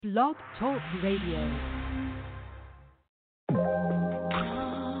Blog Talk Radio.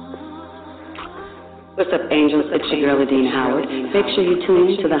 What's up, angels? It's your girl, Adine Howard. Make sure you tune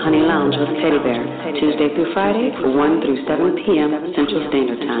in to the Honey Lounge with Teddy Bear, Tuesday through Friday, 1 through 7 p.m. Central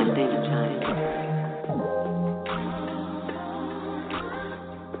Standard Time.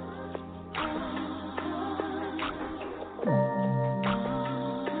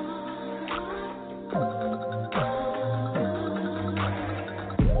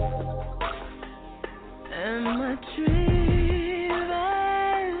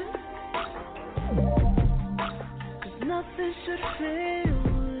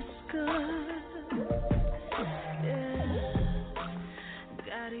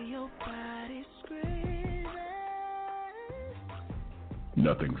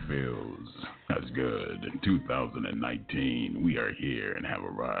 Nothing feels as good. In 2019, we are here and have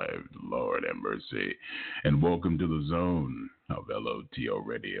arrived. Lord have mercy. And welcome to the zone of LOTL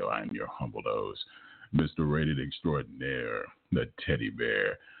Radio. I'm your humble host, Mr. Rated Extraordinaire, the Teddy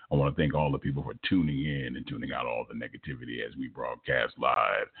Bear. I want to thank all the people for tuning in and tuning out all the negativity as we broadcast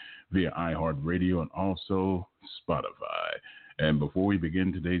live via iHeartRadio and also Spotify. And before we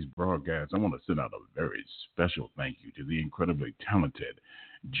begin today's broadcast, I want to send out a very special thank you to the incredibly talented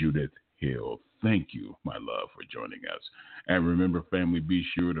Judith Hill. Thank you, my love, for joining us. And remember, family, be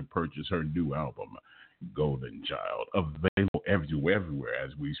sure to purchase her new album, Golden Child, available everywhere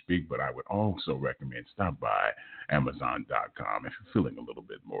as we speak. But I would also recommend stop by Amazon.com if you're feeling a little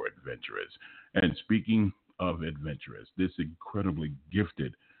bit more adventurous. And speaking of adventurous, this incredibly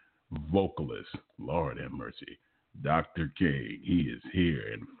gifted vocalist, Lord have mercy, Dr. K, he is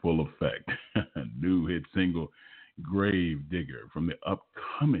here in full effect. New hit single, Gravedigger, from the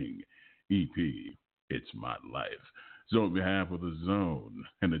upcoming EP, It's My Life. So on behalf of the Zone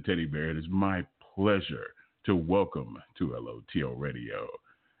and the Teddy Bear, it is my pleasure to welcome to LOTL Radio,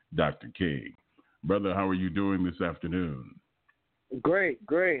 Dr. King. Brother, how are you doing this afternoon? Great.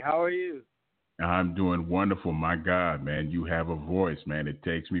 How are you? I'm doing wonderful. My God, man, you have a voice, man. It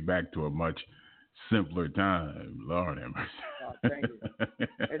takes me back to a much simpler time. Lord have mercy. Oh, thank you.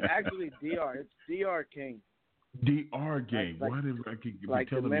 It's actually DR. It's DR King. DR King. Like, what if I could like be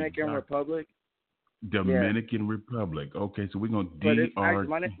telling Dominican me? Republic. Dominican Republic. Okay, so we're going to DR.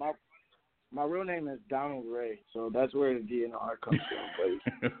 My real name is Donald Ray, so that's where the D and R comes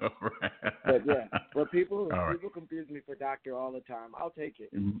from. Right. But people confuse me for doctor all the time. I'll take it.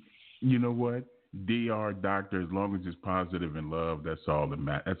 You know what? DR Doctor, as long as it's positive and love, that's all that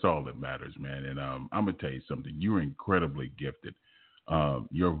matters, man. And I'm gonna tell you something. You're incredibly gifted.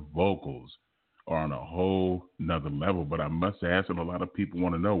 Your vocals are on a whole nother level. But I must ask, and a lot of people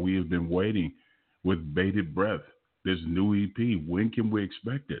want to know, we have been waiting with bated breath. This new EP. When can we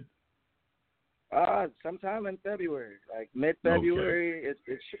expect it? Sometime in February, like mid-February.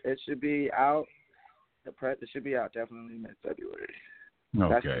 Okay. It should be out. It should be out definitely mid-February.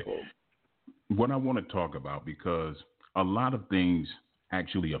 Okay. That's cool. What I want to talk about, because a lot of things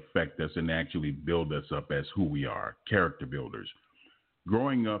actually affect us and actually build us up as who we are, character builders.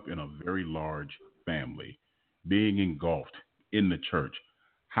 Growing up in a very large family, being engulfed in the church,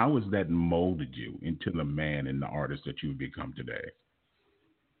 how has that molded you into the man and the artist that you've become today?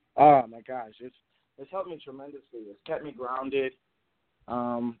 Oh my gosh, it's helped me tremendously. It's kept me grounded.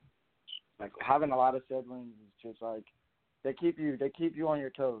 Like having a lot of siblings is just like they keep you on your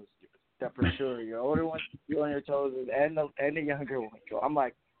toes. That for sure. Your older ones keep you on your toes, and the younger ones. So I'm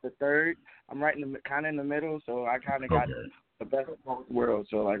like the third. I'm right in the middle. So I kind of got the best of both worlds.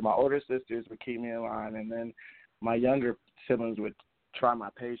 So like my older sisters would keep me in line, and then my younger siblings would try my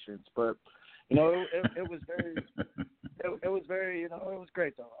patience. But it was very. It was very, it was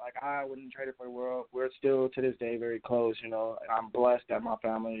great though. Like I wouldn't trade it for the world. We're still to this day very close. I'm blessed that my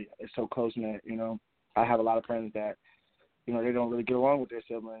family is so close knit. I have a lot of friends that, they don't really get along with their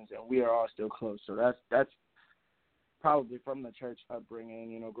siblings, and we are all still close. So that's probably from the church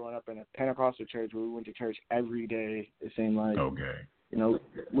upbringing. Growing up in a Pentecostal church where we went to church every day, it seemed like. Okay.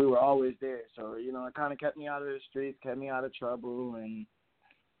 We were always there. So it kind of kept me out of the streets, kept me out of trouble, and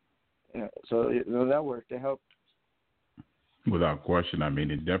so that worked. It helped. Without question. I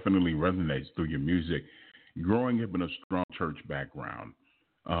mean, it definitely resonates through your music. Growing up in a strong church background,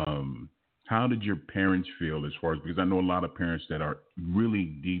 how did your parents feel as far as, because I know a lot of parents that are really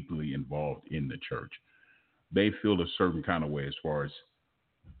deeply involved in the church, they feel a certain kind of way as far as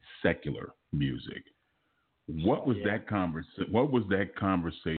secular music. What was that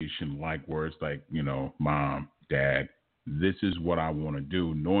conversation like where it's like, mom, dad, this is what I want to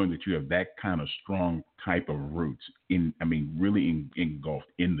do, knowing that you have that kind of strong type of roots really engulfed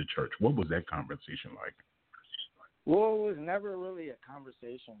in the church. What was that conversation like? Well, it was never really a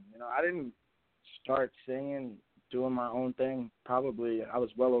conversation. You know, I didn't start singing, doing my own thing. Probably I was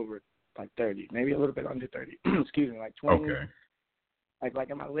well over like 30, maybe a little bit under 30. Excuse me, like 20. Okay. Like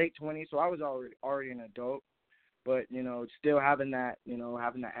in my late 20s, so I was already an adult. But, you know, still having that, you know,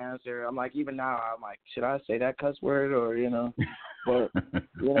 having to answer. I'm like, even now, I'm like, should I say that cuss word or, you know? But,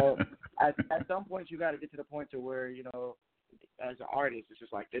 you know, at some point you got to get to the point to where, you know, as an artist, it's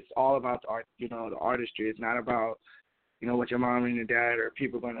just like, it's all about the art, you know, the artistry. It's not about, you know, what your mom and your dad or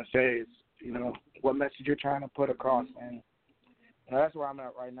people are going to say. It's, you know, what message you're trying to put across. And you know, that's where I'm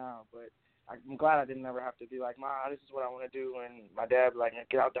at right now. But I'm glad I didn't ever have to be like, Ma, this is what I want to do. And my dad be like,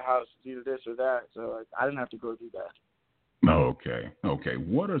 get out the house, do this or that. So I didn't have to go do that. Okay.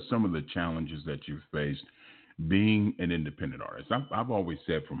 What are some of the challenges that you've faced being an independent artist? I've always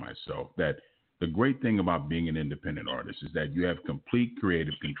said for myself that the great thing about being an independent artist is that you have complete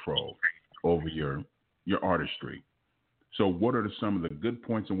creative control over your artistry. So what are some of the good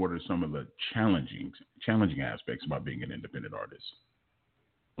points and what are some of the challenging aspects about being an independent artist?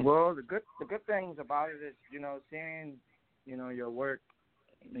 Well, the good things about it is, you know, seeing, you know, your work,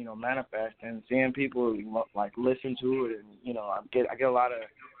 you know, manifest and seeing people like listen to it, and you know, I get a lot of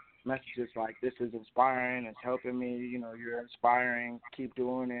messages like, this is inspiring, it's helping me, you know, you're inspiring, keep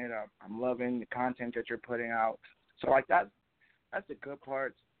doing it, I'm loving the content that you're putting out. So like that's the good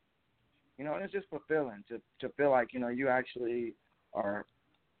parts, you know, and it's just fulfilling to feel like, you know, you actually are,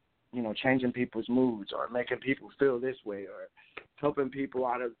 you know, changing people's moods or making people feel this way or helping people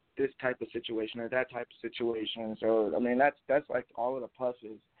out of this type of situation or that type of situation. So, I mean, that's like all of the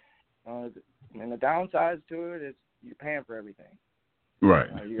pluses. And the downsides to it is you're paying for everything. Right.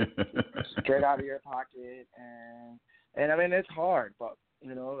 You're straight out of your pocket. And I mean, it's hard, but,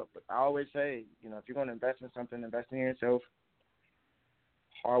 you know, I always say, you know, if you're going to invest in something, invest in yourself.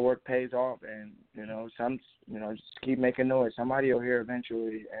 Hard work pays off, and, you know, just keep making noise. Somebody will hear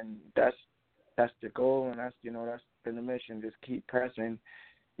eventually, and that's the goal, and that's, you know, that's been the mission. Just keep pressing,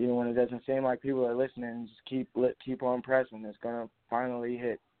 you know, when it doesn't seem like people are listening. Just keep on pressing. It's gonna finally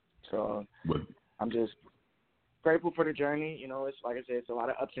hit. So I'm just grateful for the journey. You know, it's like I said, it's a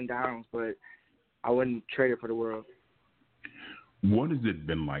lot of ups and downs, but I wouldn't trade it for the world. What has it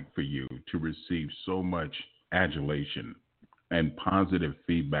been like for you to receive so much adulation and positive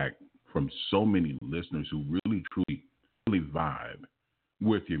feedback from so many listeners who really, truly vibe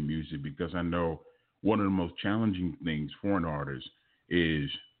with your music? Because I know one of the most challenging things for an artist is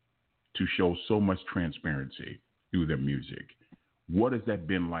to show so much transparency through their music. What has that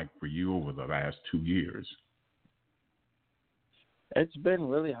been like for you over the last 2 years? It's been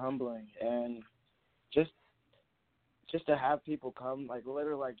really humbling, and just to have people come, like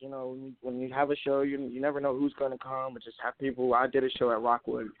literally, like, you know, when you have a show, you never know who's going to come, but just have people. I did a show at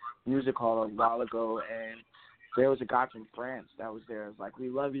Rockwood Music Hall a while ago, and there was a guy from France that was there. It was like, we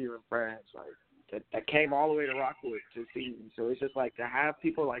love you in France, like that came all the way to Rockwood to see me. So it's just like to have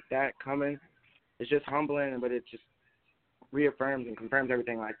people like that coming, it's just humbling, but it just reaffirms and confirms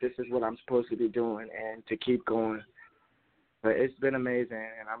everything. Like, this is what I'm supposed to be doing, and to keep going. But it's been amazing,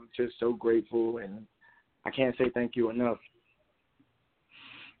 and I'm just so grateful, and I can't say thank you enough.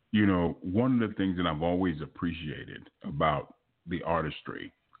 You know, one of the things that I've always appreciated about the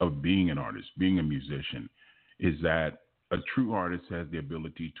artistry of being an artist, being a musician, is that a true artist has the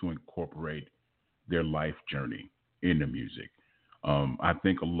ability to incorporate their life journey in the music. I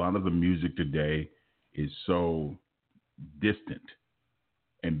think a lot of the music today is so distant,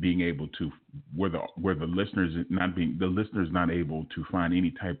 and being able to where the listeners not able to find any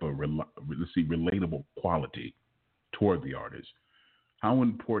type of relatable quality toward the artist. How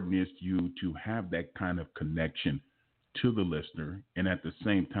important is to you to have that kind of connection to the listener, and at the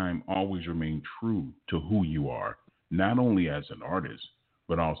same time always remain true to who you are, not only as an artist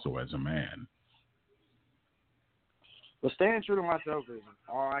but also as a man? Well, staying true to myself is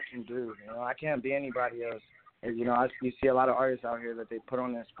all I can do. You know, I can't be anybody else. You know, you see a lot of artists out here that they put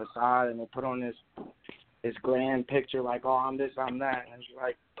on this facade and they put on this grand picture like, oh, I'm this, I'm that. And it's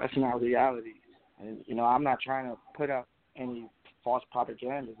like, that's not reality. And, you know, I'm not trying to put up any false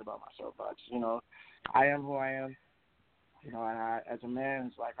propagandas about myself. But, you know, I am who I am. You know, and as a man,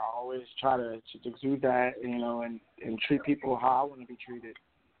 it's like I always try to exude that, you know, and treat people how I want to be treated.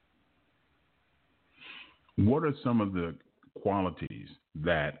 What are some of the qualities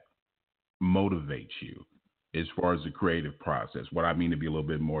that motivate you as far as the creative process? What I mean, to be a little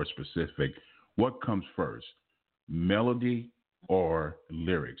bit more specific, what comes first, melody or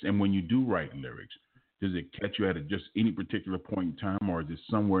lyrics? And when you do write lyrics, does it catch you at just any particular point in time, or is it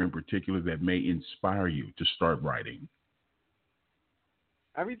somewhere in particular that may inspire you to start writing?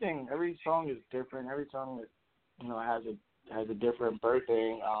 Every song is different. Every song is has a different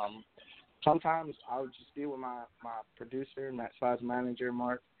birthing. Sometimes I'll just be with my producer, / manager,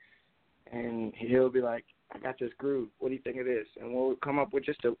 Mark, and he'll be like, I got this groove. What do you think of this? And we'll come up with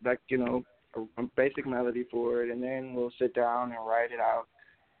just a basic melody for it, and then we'll sit down and write it out.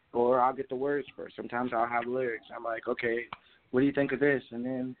 Or I'll get the words first. Sometimes I'll have lyrics. I'm like, okay, what do you think of this? And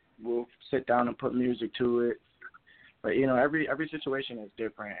then we'll sit down and put music to it. But, every situation is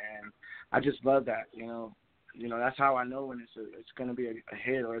different, and I just love that, that's how I know when it's going to be a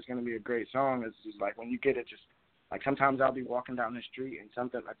hit or it's going to be a great song. It's just like when you get it, just like sometimes I'll be walking down the street and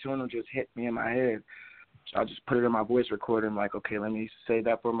a tune will just hit me in my head. So I'll just put it in my voice recorder and I'm like, okay, let me say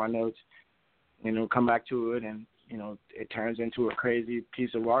that for my notes, come back to it, and, it turns into a crazy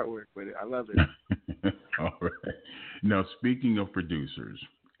piece of artwork with it. I love it. All right. Now, speaking of producers,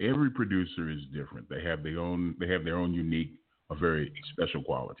 every producer is different. They have their own unique, a very special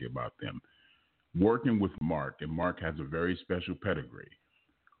quality about them. Working with Marc, and Marc has a very special pedigree.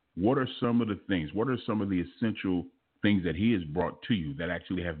 What are some of the things? What are some of the essential things that he has brought to you that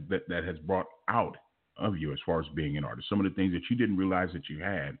actually that has brought out of you as far as being an artist? Some of the things that you didn't realize that you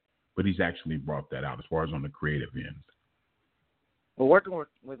had, but he's actually brought that out as far as on the creative end. Well, working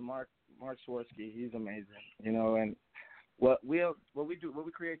with Marc Swersky, he's amazing, and what we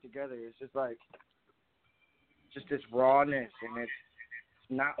create together is just this rawness, and it's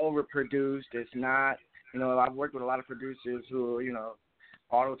not overproduced. It's not, I've worked with a lot of producers who,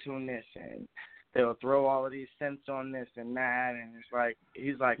 auto-tune this, and they'll throw all of these synths on this and that, and it's like,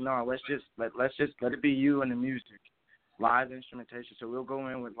 he's like, no, let's just let it be you and the music, live instrumentation. So we'll go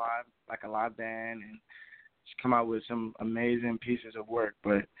in with a live band, and just come out with some amazing pieces of work.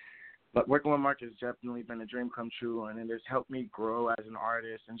 But working with Marc has definitely been a dream come true, and it has helped me grow as an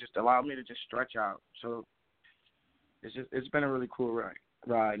artist and just allowed me to just stretch out. So it's been a really cool ride,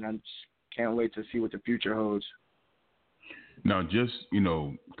 and I just can't wait to see what the future holds. Now, just,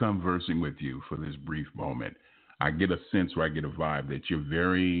 conversing with you for this brief moment, I get a sense, or I get a vibe that you're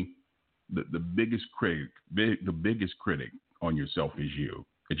the biggest critic on yourself is you,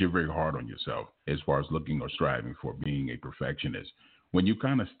 that you're very hard on yourself as far as looking or striving for being a perfectionist. When you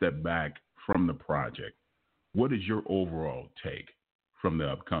kind of step back from the project, what is your overall take from the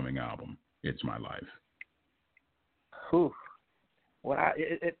upcoming album, It's My Life? Whew. Well,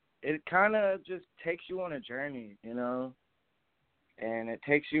 it kind of just takes you on a journey, and it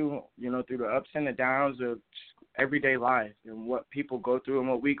takes you, through the ups and the downs of everyday life and what people go through and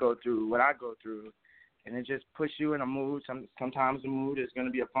what we go through, what I go through, and it just puts you in a mood. Sometimes the mood is going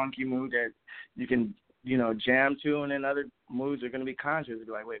to be a funky mood that you can, jam to, and then other moods are going to be conscious. You'll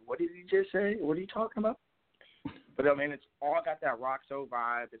be like, wait, what did he just say? What are you talking about? But I mean, it's all got that rock soul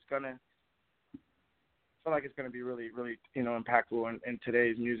vibe. I feel like it's going to be really, really, impactful in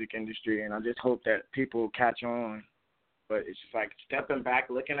today's music industry, and I just hope that people catch on. But it's just like stepping back,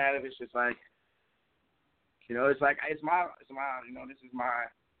 looking at it, it's just like, it's my, this is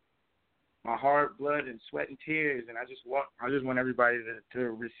my heart, blood, and sweat and tears, and I just want everybody to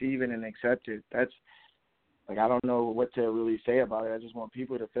receive it and accept it. That's like, I don't know what to really say about it. I just want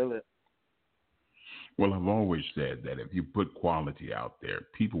people to feel it. Well, I've always said that if you put quality out there,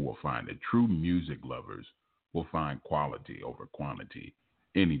 people will find it. True music lovers will find quality over quantity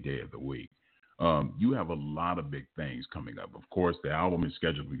any day of the week. You have a lot of big things coming up. Of course, the album is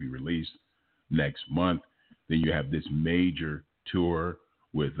scheduled to be released next month. Then you have this major tour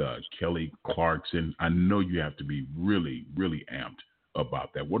with Kelly Clarkson. I know you have to be really, really amped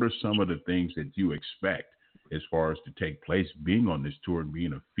about that. What are some of the things that you expect as far as to take place being on this tour and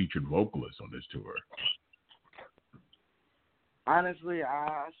being a featured vocalist on this tour? Honestly,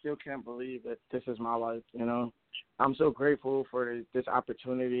 I still can't believe that this is my life, I'm so grateful for this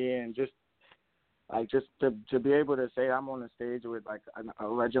opportunity, and just to be able to say I'm on the stage with like a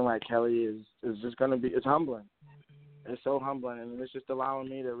legend like Kelly is just going to be, it's humbling. It's so humbling, and it's just allowing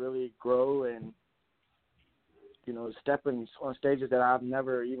me to really grow and, stepping on stages that I've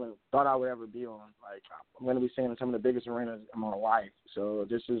never even thought I would ever be on. Like, I'm going to be singing in some of the biggest arenas in my life. So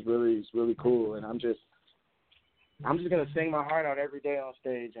this is really cool, and I'm just going to sing my heart out every day on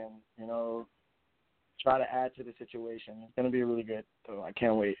stage and, try to add to the situation. It's going to be really good, so I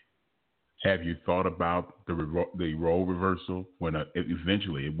can't wait. Have you thought about the role reversal when it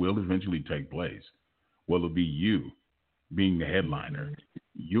will eventually take place? Will it be you being the headliner?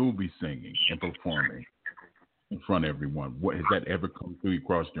 You'll be singing and performing in front of everyone. What has that ever come through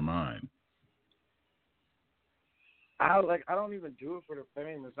across your mind? I don't even do it for the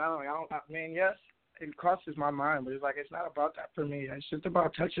famous. Yes, it crosses my mind, but it's not about that for me. It's just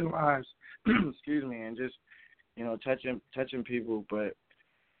about touching lives. Excuse me, and just touching people. But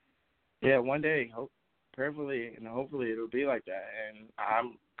yeah, one day, perfectly, and hopefully it'll be like that. And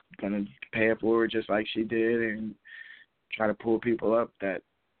I'm gonna pay it forward just like she did, and try to pull people up that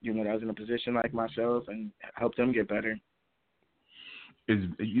that was in a position like myself and help them get better. I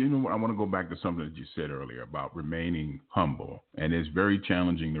want to go back to something that you said earlier about remaining humble, and it's very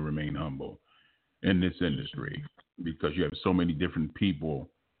challenging to remain humble in this industry because you have so many different people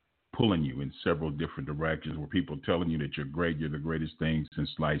pulling you in several different directions, where people telling you that you're great, you're the greatest thing since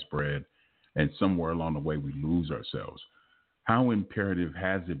sliced bread, and somewhere along the way we lose ourselves. How imperative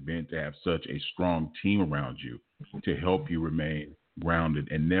has it been to have such a strong team around you to help you remain grounded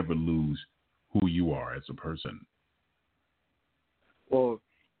and never lose who you are as a person? Well,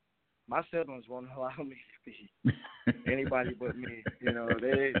 my siblings won't allow me to be anybody but me.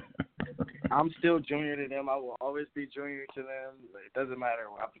 I'm still junior to them. I will always be junior to them. It doesn't matter.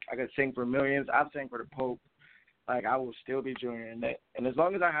 I could sing for millions. I've sang for the Pope. Like, I will still be junior. And as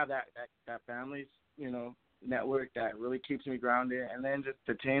long as I have that family, network that really keeps me grounded, and then just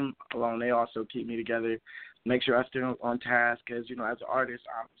the team alone, they also keep me together, make sure I stay on task, because, as an artist,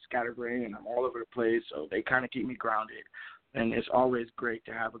 I'm scatterbrained and I'm all over the place, so they kind of keep me grounded. And it's always great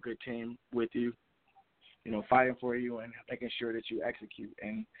to have a good team with you, fighting for you and making sure that you execute.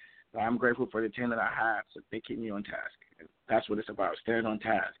 And I'm grateful for the team that I have, so they keep me on task. That's what it's about, staying on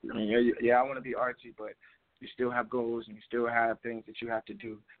task. I mean, I want to be artsy, but you still have goals and you still have things that you have to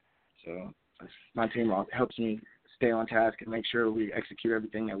do. So my team helps me stay on task and make sure we execute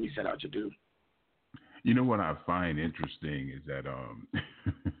everything that we set out to do. What I find interesting is that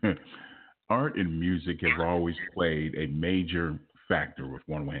art and music have always played a major factor with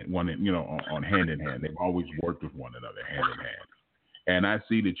on hand in hand. They've always worked with one another hand in hand. And I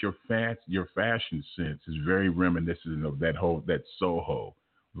see that your fashion sense is very reminiscent of that Soho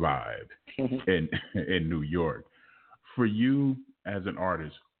vibe in New York. For you as an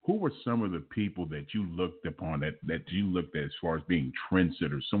artist, who were some of the people that you looked upon that you looked at as far as being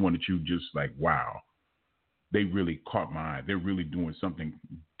trendsetters, someone that you just like, wow, they really caught my eye. They're really doing something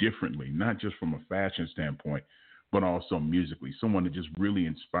differently, not just from a fashion standpoint, but also musically, someone that just really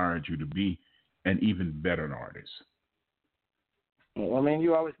inspired you to be an even better artist? Well, I mean,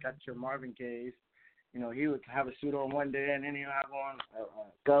 you always got your Marvin Gaye's. He would have a suit on one day, and then he'd have on a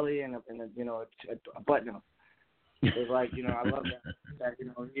gully and a button-up. It was like, I love that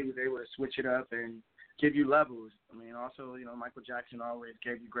he was able to switch it up and give you levels. I mean, also, Michael Jackson always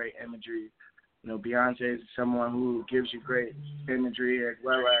gave you great imagery. Beyonce is someone who gives you great imagery as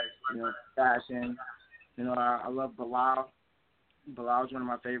well as, fashion. I love Bilal. Bilal is one of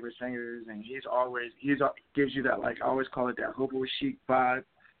my favorite singers, and he gives you that, like, I always call it that hobo chic vibe.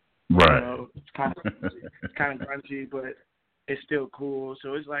 Right. It's kind of grungy, but it's still cool.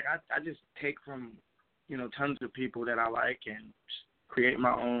 So it's like I just take from, tons of people that I like and create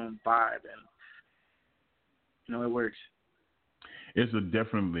my own vibe, and, it works. It's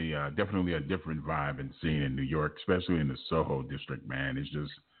definitely a different vibe and scene in New York, especially in the Soho district, man.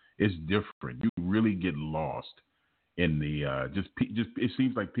 It's different. You really get lost in the it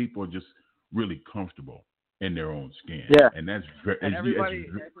seems like people are just really comfortable in their own skin. Yeah. And that's everybody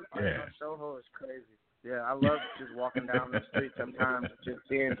on Soho is crazy. Yeah, I love just walking down the street sometimes, just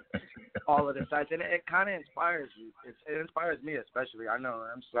seeing all of the sights, and it kind of inspires you. It inspires me especially. I know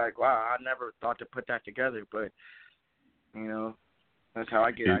I'm just like, wow, I never thought to put that together, but that's how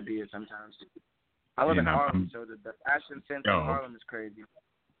I get ideas sometimes. I live in Harlem, so the fashion sense of Harlem is crazy.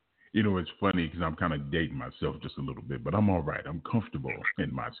 It's funny because I'm kind of dating myself just a little bit, but I'm all right. I'm comfortable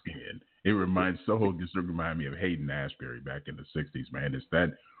in my skin. Soho just remind me of Hayden Ashbury back in the 60s, man. It's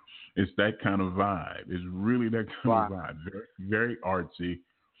that kind of vibe. It's really that kind of vibe. Very, very artsy.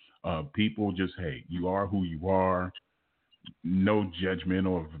 People just, hey, you are who you are. No judgment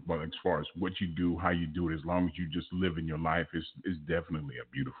as far as what you do, how you do it, as long as you just live in your life, is definitely a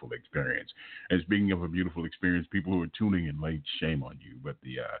beautiful experience. And speaking of a beautiful experience, people who are tuning in late, shame on you. But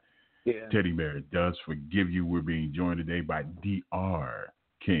the Teddy Bear does forgive you. We're being joined today by DR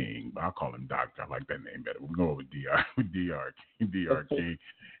King. I'll call him Doctor. I like that name better. We'll go with DR King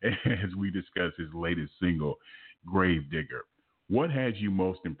as we discuss his latest single, Gravedigger. What has you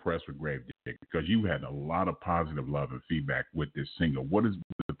most impressed with Gravedigger? Because you had a lot of positive love and feedback with this single. What is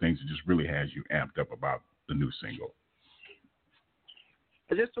the things that just really has you amped up about the new single?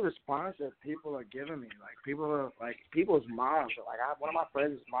 It's just the response that people are giving me. People's moms. One of my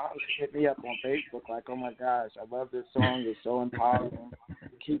friends' moms hit me up on Facebook like, oh my gosh, I love this song. It's so empowering.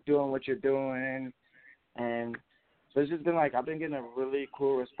 Keep doing what you're doing. And so it's just been I've been getting a really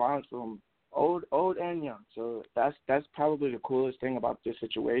cool response from old and young. So that's probably the coolest thing about this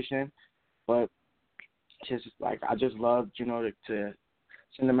situation. But just I just love, to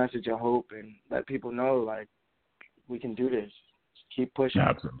send a message of hope and let people know, like, we can do this. Just keep pushing.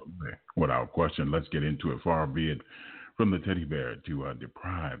 Absolutely. Without question. Let's get into it. Far be it from the teddy bear to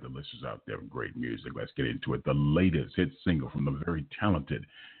deprive the listeners out there of great music. Let's get into it. The latest hit single from the very talented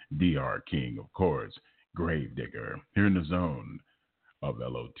DR King, of course, Gravedigger, here in the zone of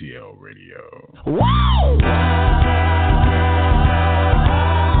LOTL Radio. Wow!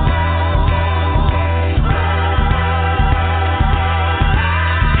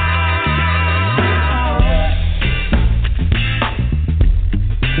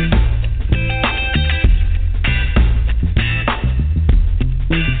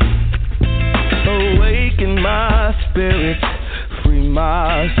 Awaken my spirit, free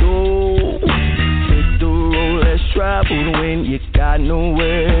my soul. Take the road less traveled when you got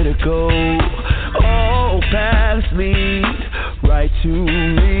nowhere to go. All paths lead right to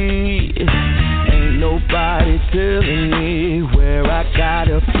me. Ain't nobody telling me where I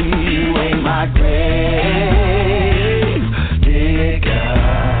gotta be. You ain't my grave digger.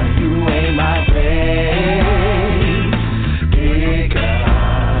 You ain't my grave digger.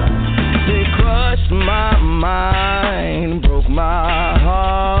 They crushed my mind, broke my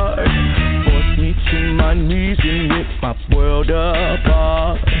heart, forced me to my knees and ripped my world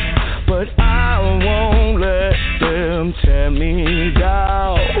apart. But I won't let them tear me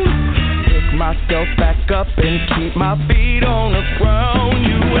down. Pick myself back up and keep my feet on the ground.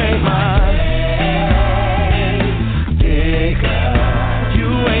 You ain't my digger. You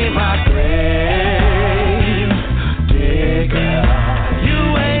ain't my grave digger.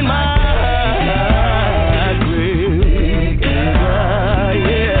 You ain't my grave digger.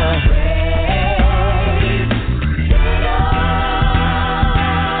 Yeah.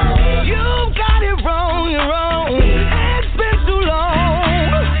 You got it wrong, you're wrong. It's been too long.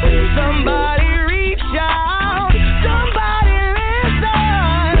 Somebody reach out. Somebody listen.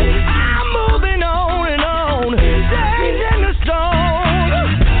 I'm moving on and on. Changing the stone.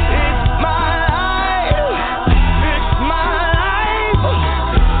 It's my life. It's my life.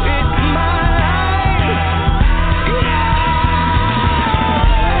 It's my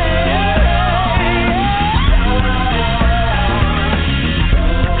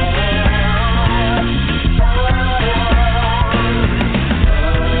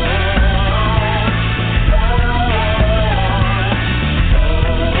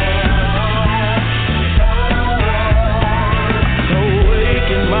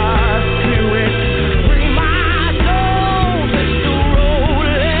awaken my spirit, free my soul. Take the road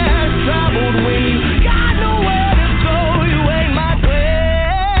less traveled when you got nowhere to go. You ain't my grave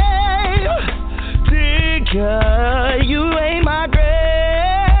digger. You ain't my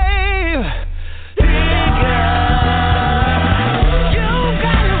grave digger. You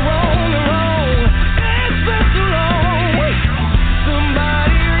got it wrong, you're wrong. It's been too long.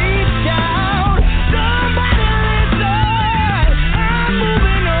 Somebody reach out. Somebody listen. I'm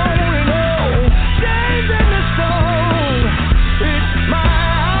moving on and on. Changing the song. It's my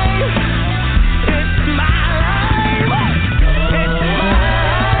life. It's my life. It's my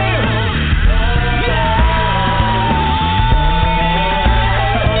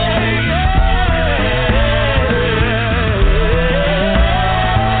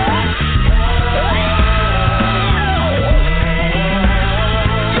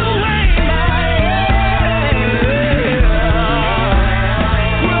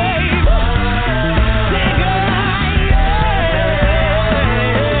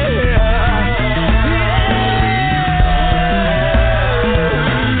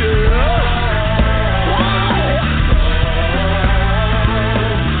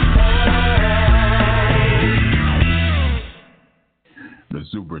The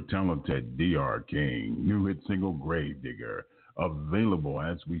super talented DR King, new hit single Gravedigger, available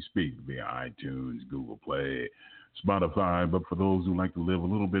as we speak via iTunes, Google Play, Spotify. But for those who like to live a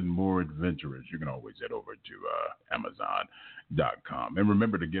little bit more adventurous, you can always head over to Amazon.com. And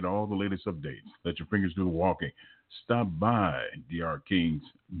remember to get all the latest updates. Let your fingers do the walking. Stop by DR King's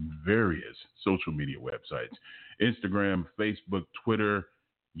various social media websites, Instagram, Facebook, Twitter,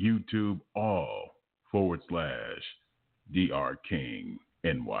 YouTube, all / DR King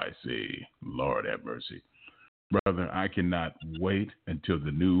NYC. Lord have mercy. Brother, I cannot wait until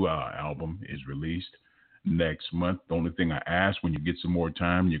the new album is released next month. The only thing I ask, when you get some more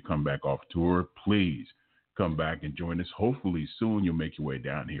time, you come back off tour, please come back and join us. Hopefully soon you'll make your way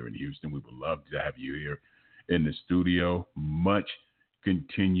down here in Houston. We would love to have you here in the studio. Much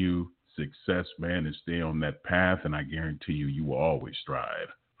continued success, man, and stay on that path, and I guarantee you, you will always strive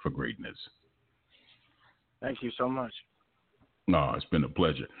for greatness. Thank you so much. No, it's been a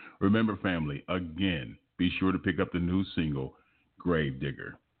pleasure. Remember, family, again, be sure to pick up the new single,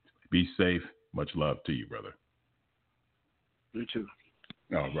 Gravedigger. Be safe. Much love to you, brother. You too.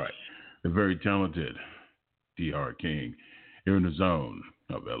 All right. The very talented D.R. King here in the zone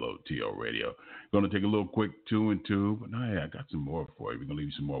of LOTL Radio. Going to take a little quick 2 and 2, but I got some more for you. We're going to leave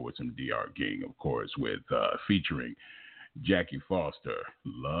you some more with some D.R. King, of course, with featuring Jackie Foster.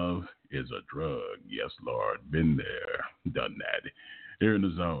 Love is a drug. Yes, Lord. Been there, done that. Here in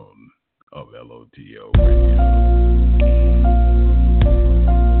the zone of LOTL Radio.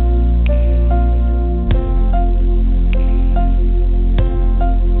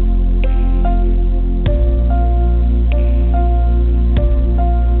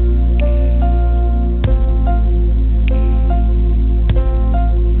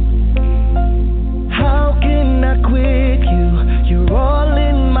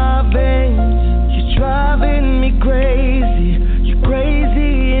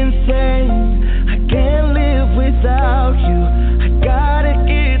 Without you, I gotta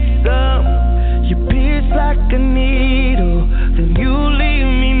get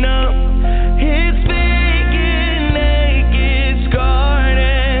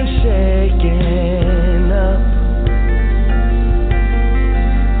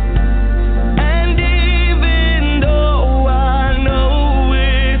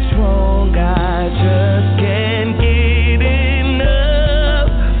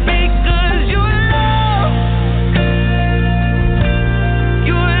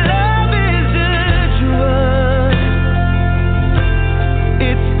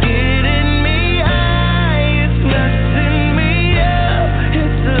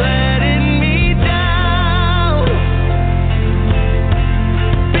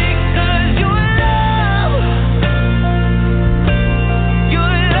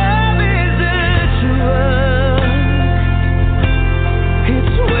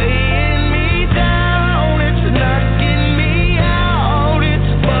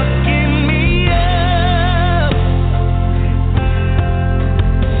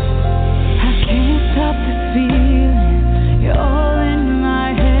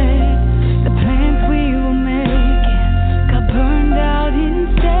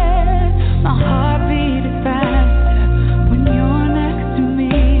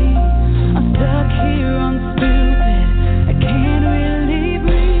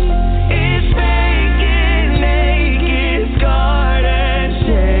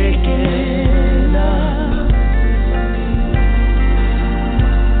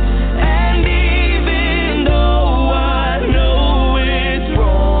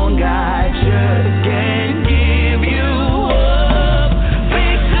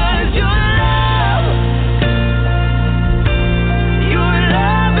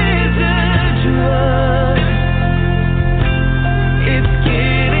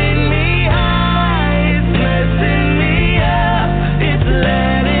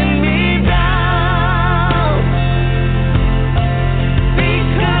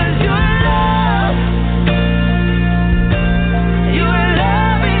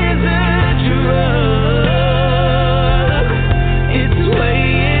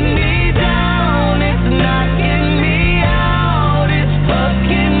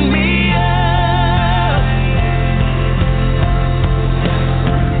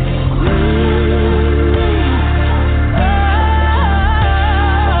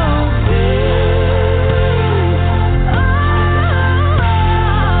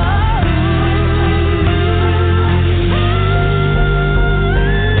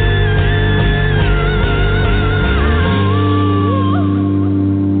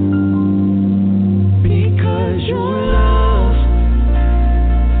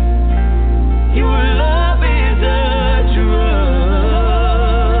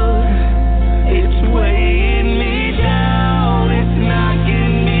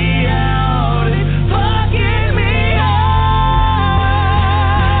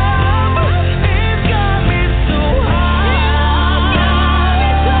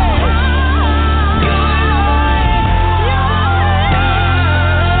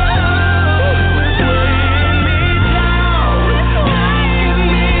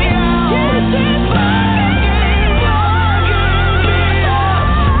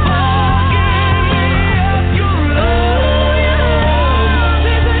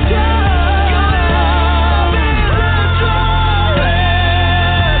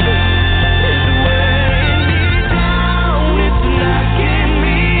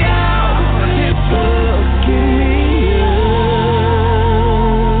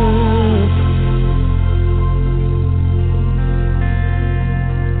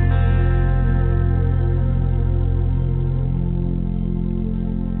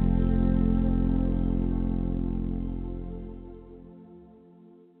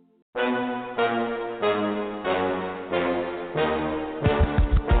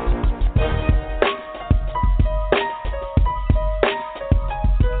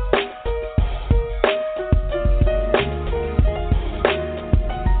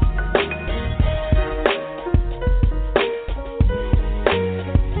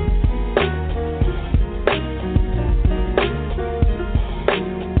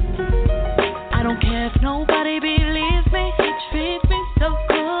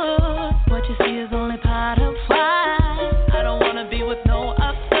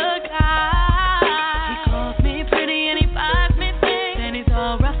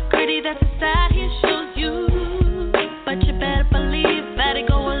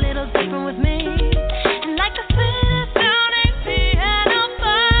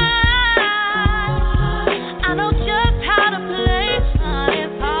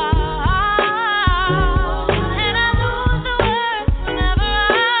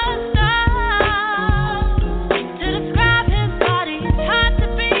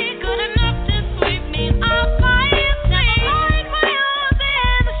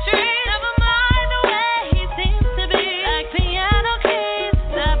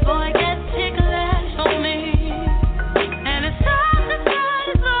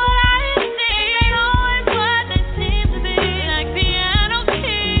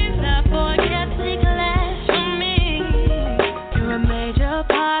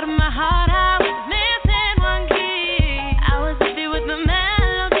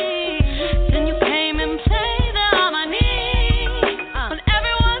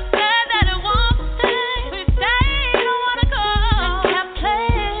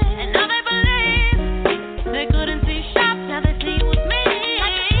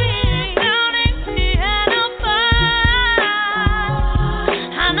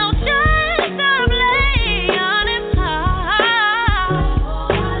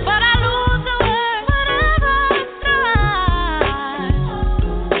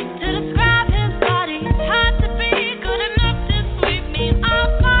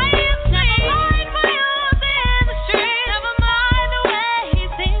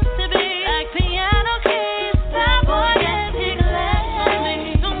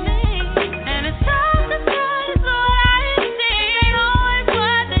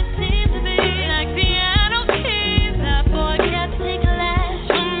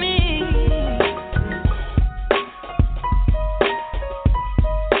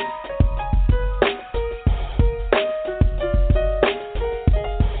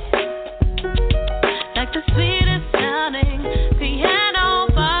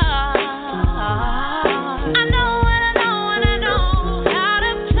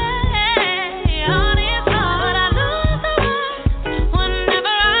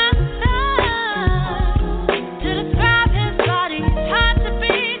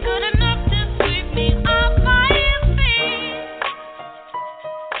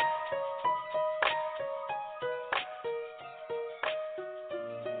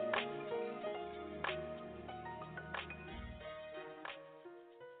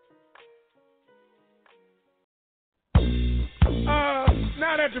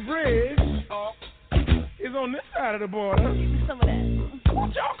at the bridge is on this side of the border. Some of that.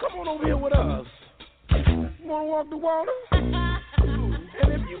 Won't y'all come on over here with us? You want to walk the water?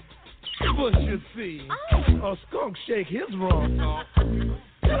 And if you ever should see a skunk shake his rump,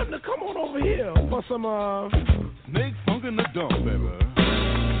 tell him to come on over here for some snake funk in the dump, baby.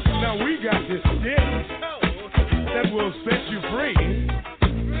 Now we got this stick that will set you free.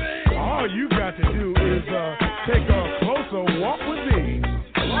 All you got to do is take a closer walk with me.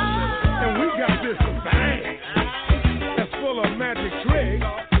 And we got this thing that's full of magic tricks.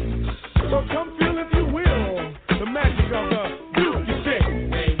 So come feel, if you will, the magic of the beauty stick.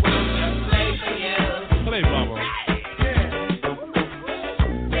 They want to play for you. Play, Bubba.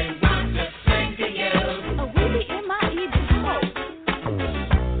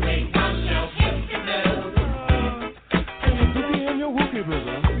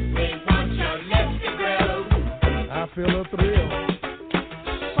 Feel a thrill.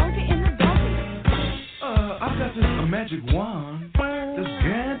 Funky in the I've got this magic wand that's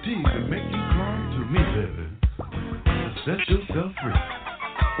guaranteed to make you come to me, baby. Set yourself free.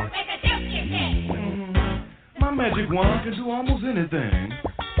 My magic wand can do almost anything.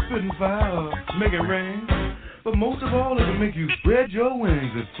 Spitting fire, make it rain. But most of all, it can make you spread your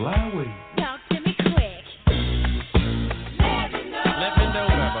wings and fly away. Talk to me quick. Let me know,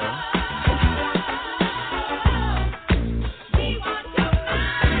 Bubba.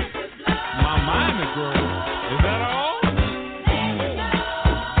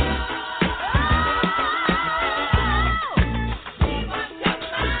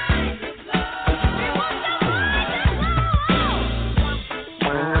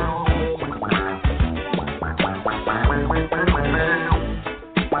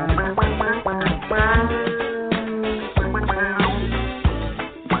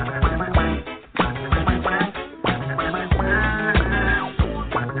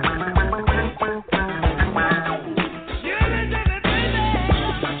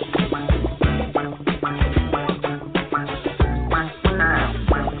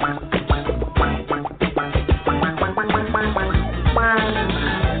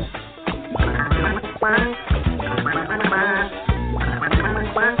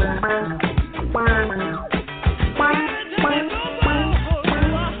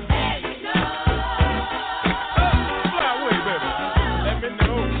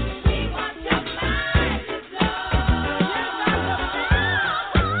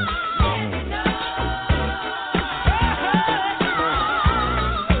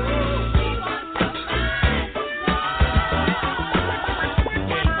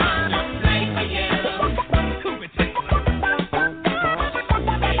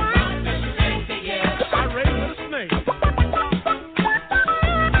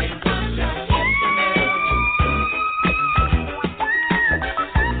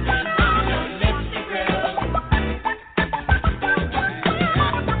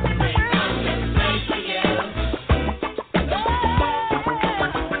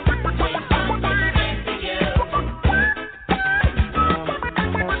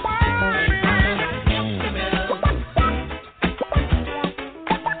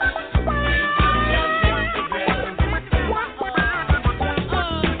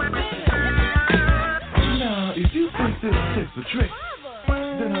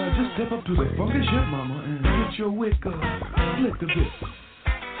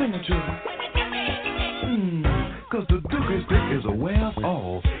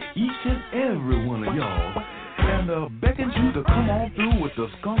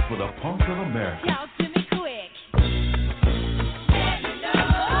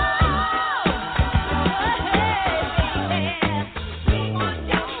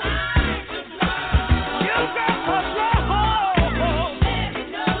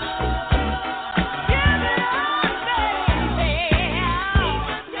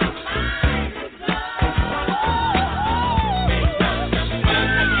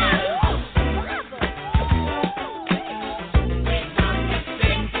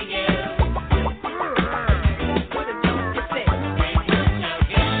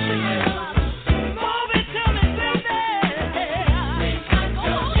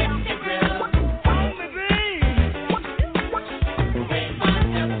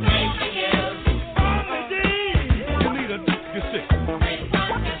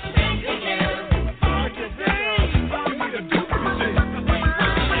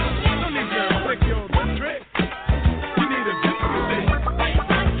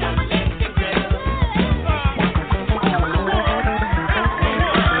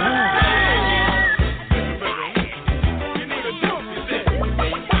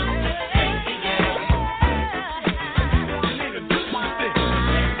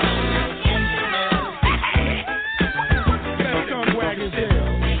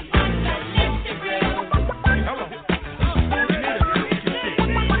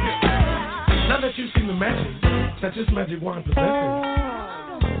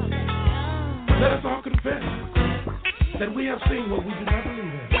 confess that we have seen what we do not believe in.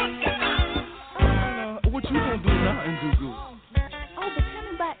 What you gonna do now, Ndugu? Oh, but tell me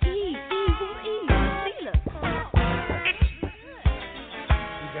about Eve. Who's Eve? Sealer.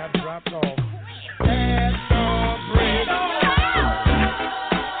 We got dropped off. That's all bread.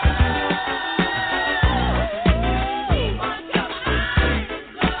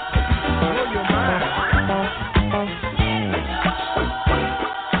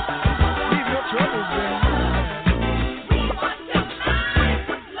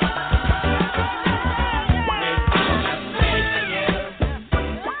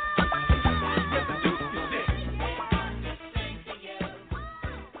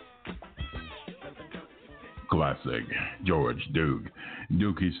 Classic George Duke,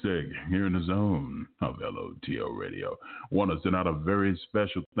 Dookie Stick, here in the zone of LOTL Radio. Want to send out a very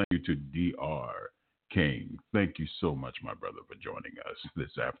special thank you to DR King. Thank you so much, my brother, for joining us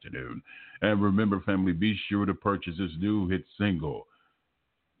this afternoon. And remember, family, be sure to purchase this new hit single,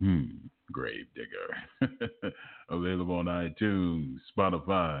 Gravedigger. Available on iTunes,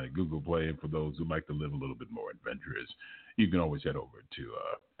 Spotify, Google Play, and for those who like to live a little bit more adventurous, you can always head over to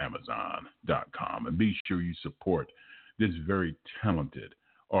Amazon.com and be sure you support this very talented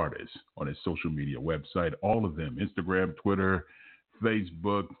artist on his social media website. All of them, Instagram, Twitter,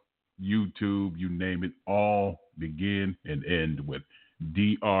 Facebook, YouTube, you name it, all begin and end with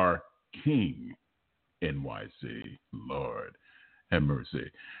DR King NYC. Lord have mercy.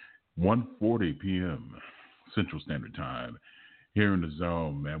 1:40 p.m. Central Standard Time. Here in the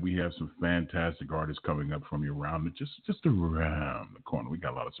zone, man, we have some fantastic artists coming up from around, just around the corner. We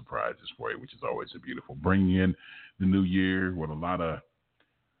got a lot of surprises for you, which is always a beautiful. Bringing in the new year with a lot of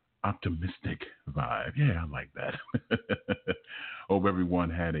optimistic vibe. Yeah, I like that. Hope everyone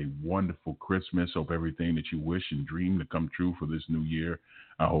had a wonderful Christmas. Hope everything that you wish and dream to come true for this new year.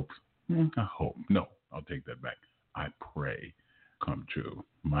 No, I'll take that back. I pray come true.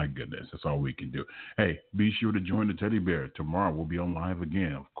 My goodness, that's all we can do. Hey, be sure to join the Teddy Bear. Tomorrow we'll be on live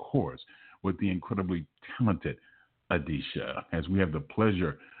again, of course, with the incredibly talented Adisha, as we have the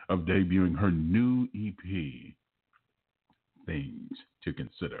pleasure of debuting her new EP, Things to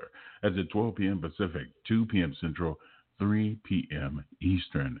Consider, as at 12 p.m. Pacific, 2 p.m. Central, 3 p.m.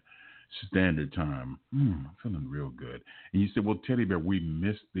 Eastern Standard Time. I'm feeling real good. And you said, well, Teddy Bear, we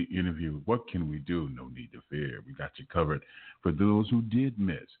missed the interview. What can we do? No need to fear. We got you covered. For those who did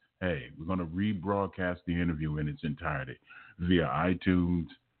miss, hey, we're going to rebroadcast the interview in its entirety via iTunes,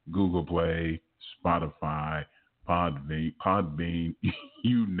 Google Play, Spotify, Podbean,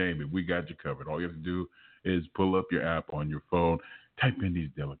 you name it. We got you covered. All you have to do is pull up your app on your phone, type in these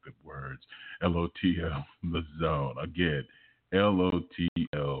delicate words, LOTL, the zone. Again,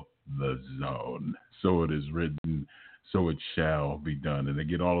 LOTL, the zone. So it is written, so it shall be done. And to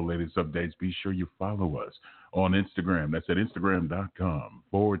get all the latest updates, be sure you follow us on Instagram. That's at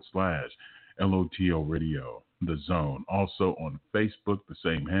Instagram.com/LOTL Radio, the zone. Also on Facebook, the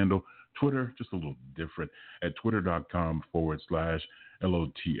same handle. Twitter, just a little different, at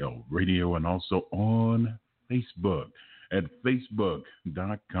Twitter.com/LOTL Radio. And also on Facebook at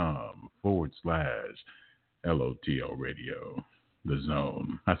Facebook.com/LOTL Radio, the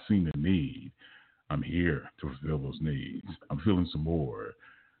zone. I've seen the need. I'm here to fulfill those needs. I'm feeling some more.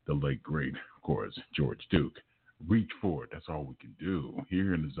 The late, great, of course, George Duke. Reach for it. That's all we can do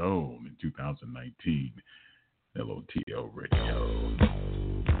here in the zone in 2019. LOTL Radio.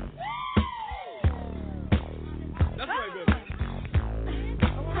 That's right, baby. I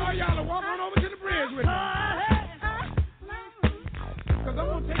want all y'all to walk on over to the bridge with me. Because I'm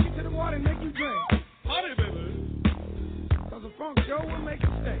going to take you to the water and make you drink. Party, baby. Because the funk show will make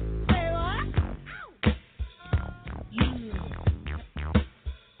you stay.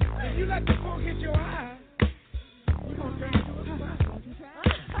 If you let the funk hit your eye, we're going to turn you to a spot.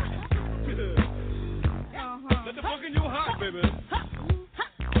 Let the funk in your heart, baby.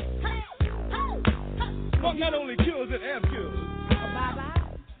 Funk not only kills, it ass kills.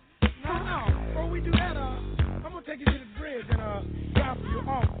 Bye-bye. No. Before we do that, I'm going to take you to the bridge and drop you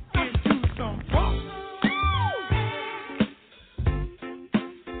off into some funk.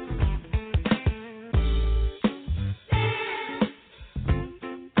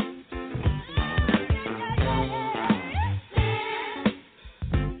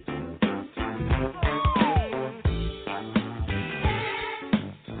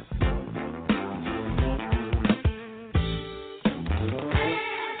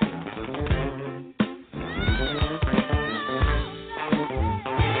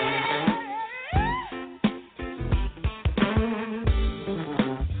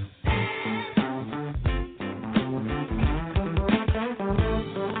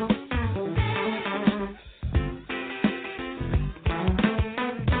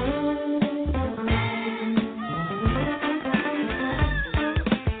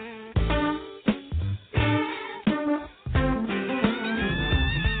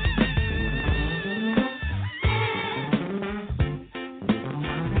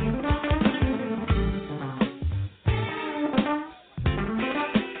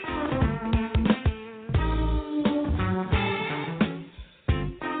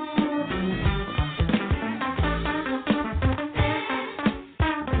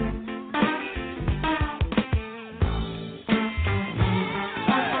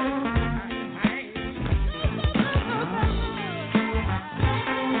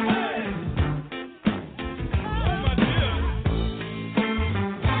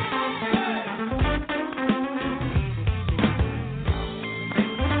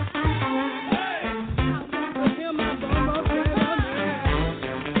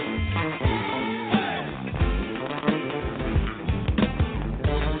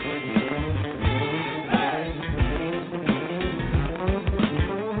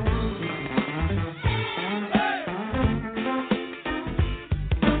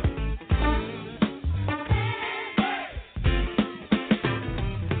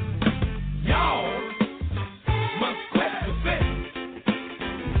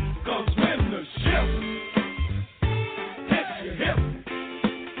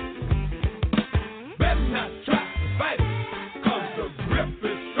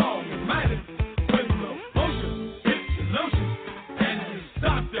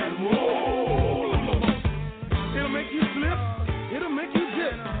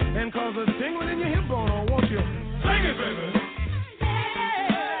 can cause a tingling in your hip bone, or won't you? Sing it, baby.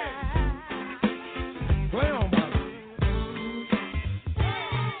 Play on, Bobby.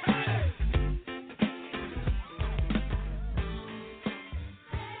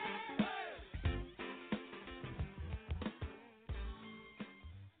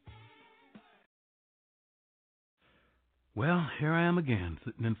 Well, here I am again,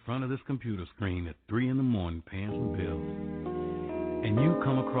 sitting in front of this computer screen at 3 in the morning paying some bills. And you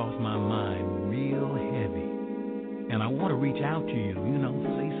come across my mind real heavy. And I want to reach out to you,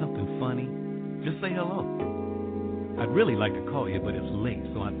 say something funny. Just say hello. I'd really like to call you, but it's late,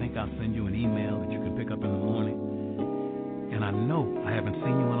 so I think I'll send you an email that you can pick up in the morning. And I know I haven't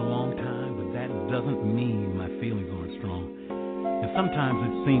seen you in a long time, but that doesn't mean my feelings aren't strong. And sometimes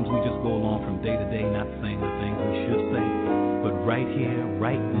it seems we just go along from day to day not saying the things we should say. But right here,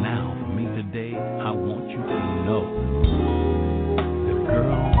 right now, for me today, I want you to know that,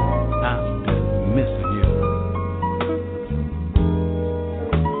 girl, I've been missing you.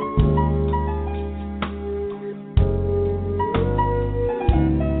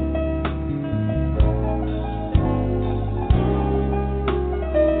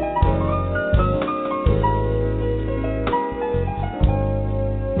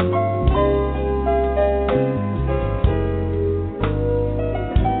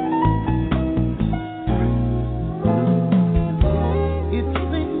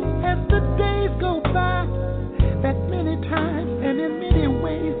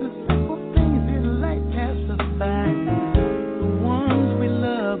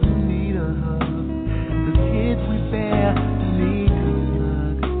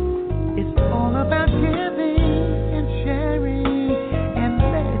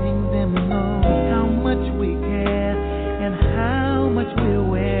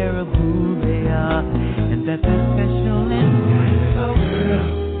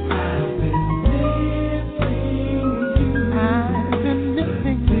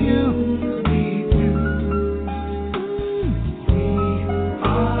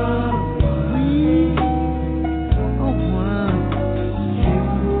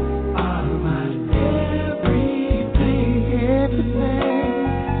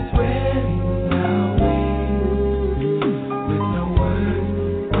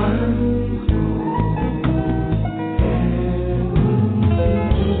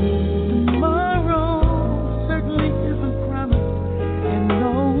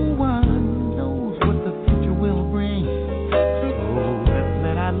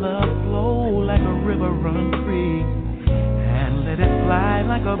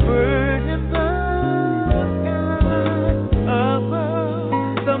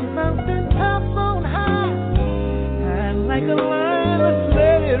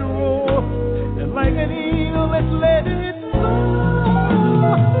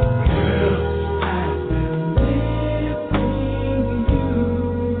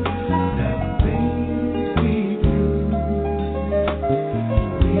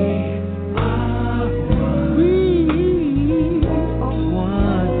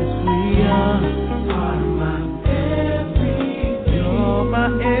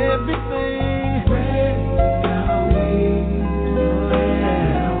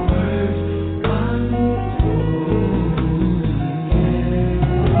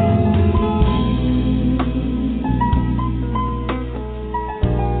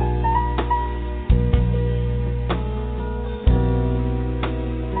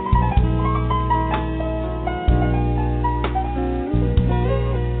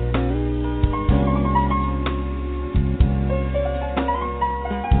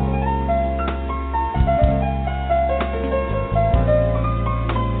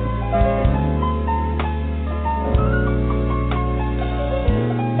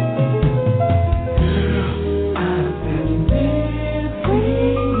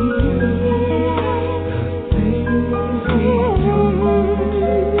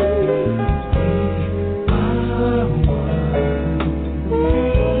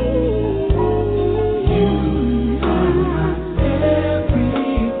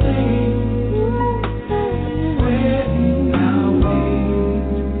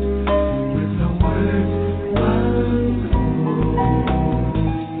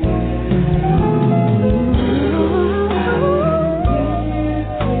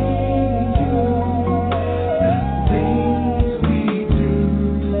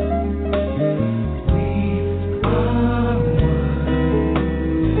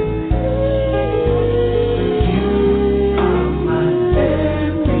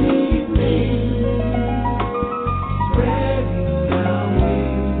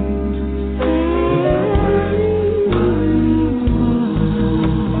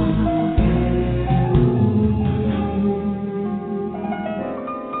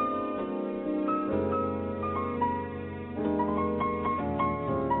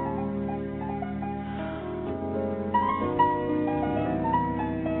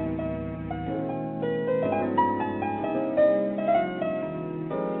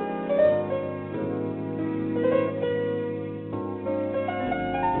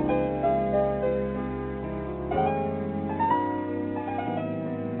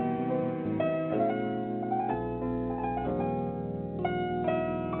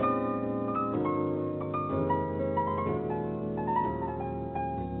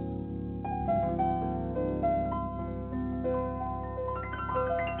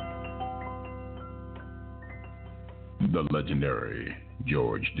 the legendary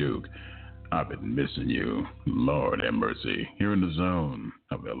George Duke. I've been missing you. Lord have mercy. Here in the zone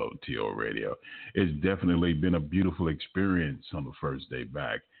of LOTL Radio. It's definitely been a beautiful experience on the first day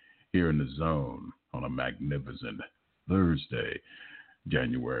back here in the zone on a magnificent Thursday,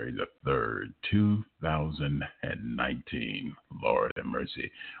 January the 3rd, 2019. Lord have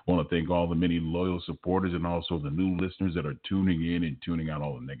mercy. I want to thank all the many loyal supporters and also the new listeners that are tuning in and tuning out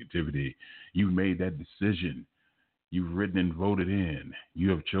all the negativity. You've made that decision. You've written and voted in. You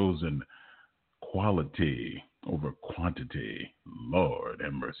have chosen quality over quantity. Lord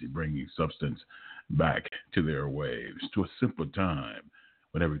have mercy, bringing substance back to their waves, to a simpler time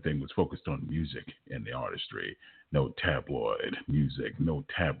when everything was focused on music and the artistry. No tabloid music, no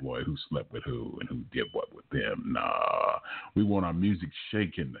tabloid who slept with who and who did what with them. Nah, we want our music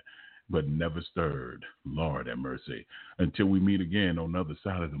shaken but never stirred. Lord have mercy. Until we meet again on the other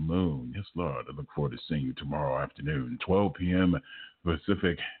side of the moon. Yes, Lord, I look forward to seeing you tomorrow afternoon, 12 p.m.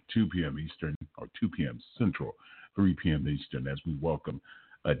 Pacific, 2 p.m. Eastern, or 2 p.m. Central, 3 p.m. Eastern, as we welcome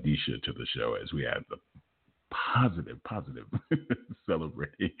Adisha to the show, as we have the positive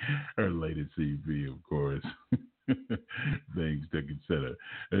celebrating her latest CV, of course. Things to consider.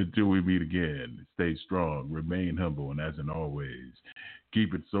 Until we meet again, stay strong, remain humble, and as in always,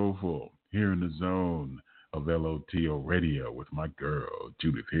 keep it soulful here in the zone of LOTL Radio with my girl,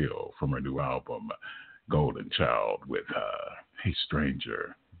 Judith Hill, from her new album, Golden Child, with Hey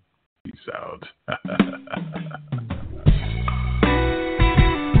Stranger. Peace out.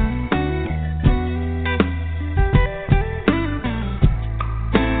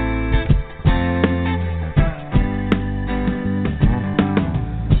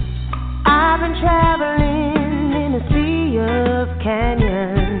 I've been traveling in a sea of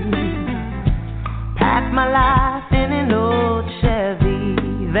canyons, packed my life in an old Chevy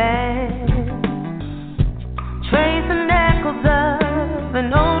van, tracing echoes of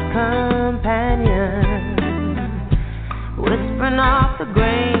an old companion, whispering off the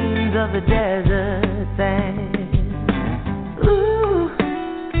grains of the desert sand. Ooh,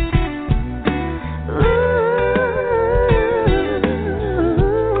 ooh.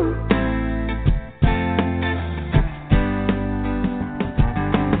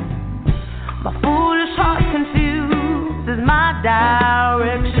 My foolish heart confuses my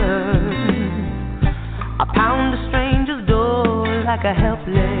direction. I pound a stranger's door like a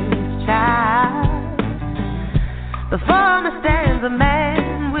helpless child. Before me stands a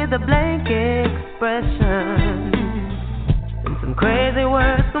man with a blank expression, and some crazy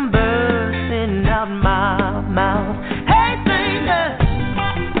words come bursting out my mouth. Hey stranger,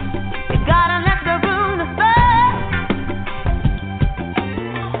 you gotta let the room to spare.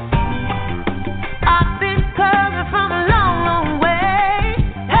 I've been coming from a long, long way.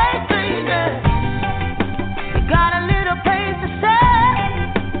 Hey stranger, you got a little place to share.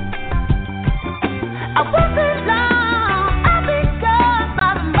 I won't be long, I'll be gone by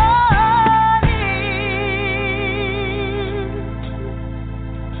the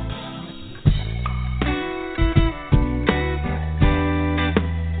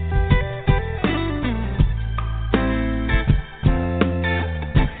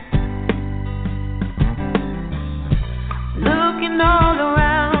looking all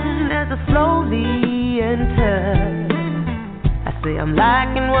around as I slowly enter. I say I'm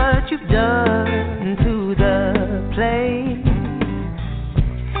liking what you've done to the place.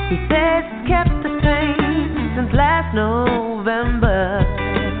 He says it's kept the same since last November.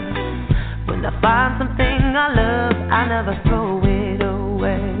 When I find something I love, I never throw it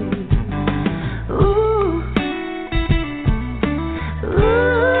away. Ooh,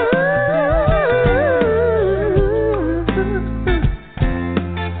 ooh.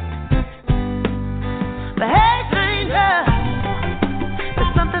 But hey stranger,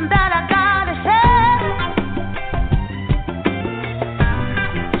 there's something that I gotta share.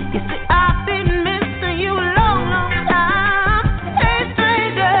 You see, I've been missing you a long, long time. Hey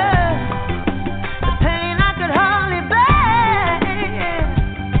stranger, the pain I could hardly bear.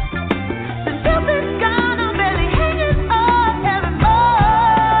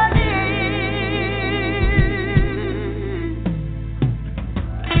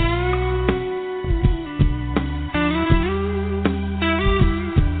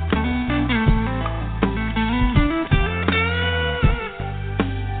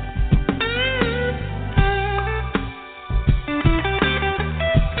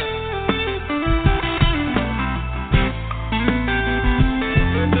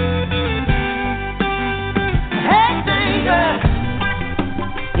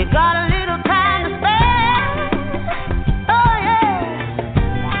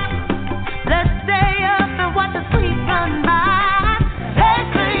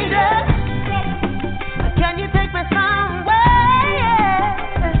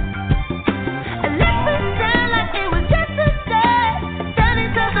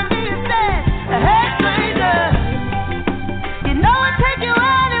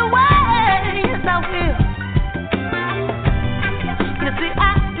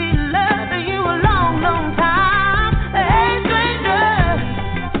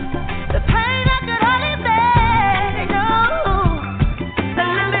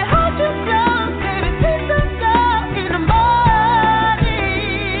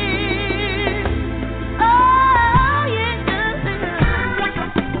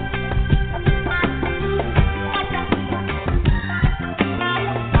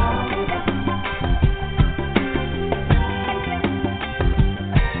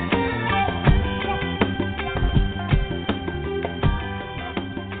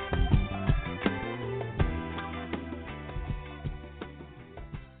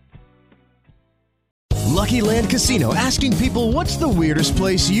 Lucky Land Casino, asking people, what's the weirdest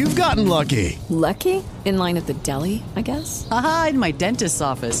place you've gotten lucky? Lucky? In line at the deli, I guess? Aha, in my dentist's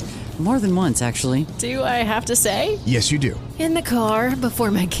office. More than once, actually. Do I have to say? Yes, you do. In the car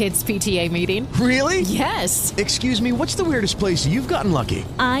before my kids' PTA meeting. Really? Yes. Excuse me, what's the weirdest place you've gotten lucky?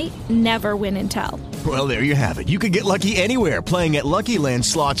 I never win and tell. Well, there you have it. You can get lucky anywhere, playing at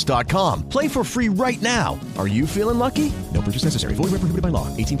LuckyLandSlots.com. Play for free right now. Are you feeling lucky? No purchase necessary. Void where prohibited by law.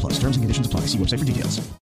 18+. Terms and conditions apply. See website for details.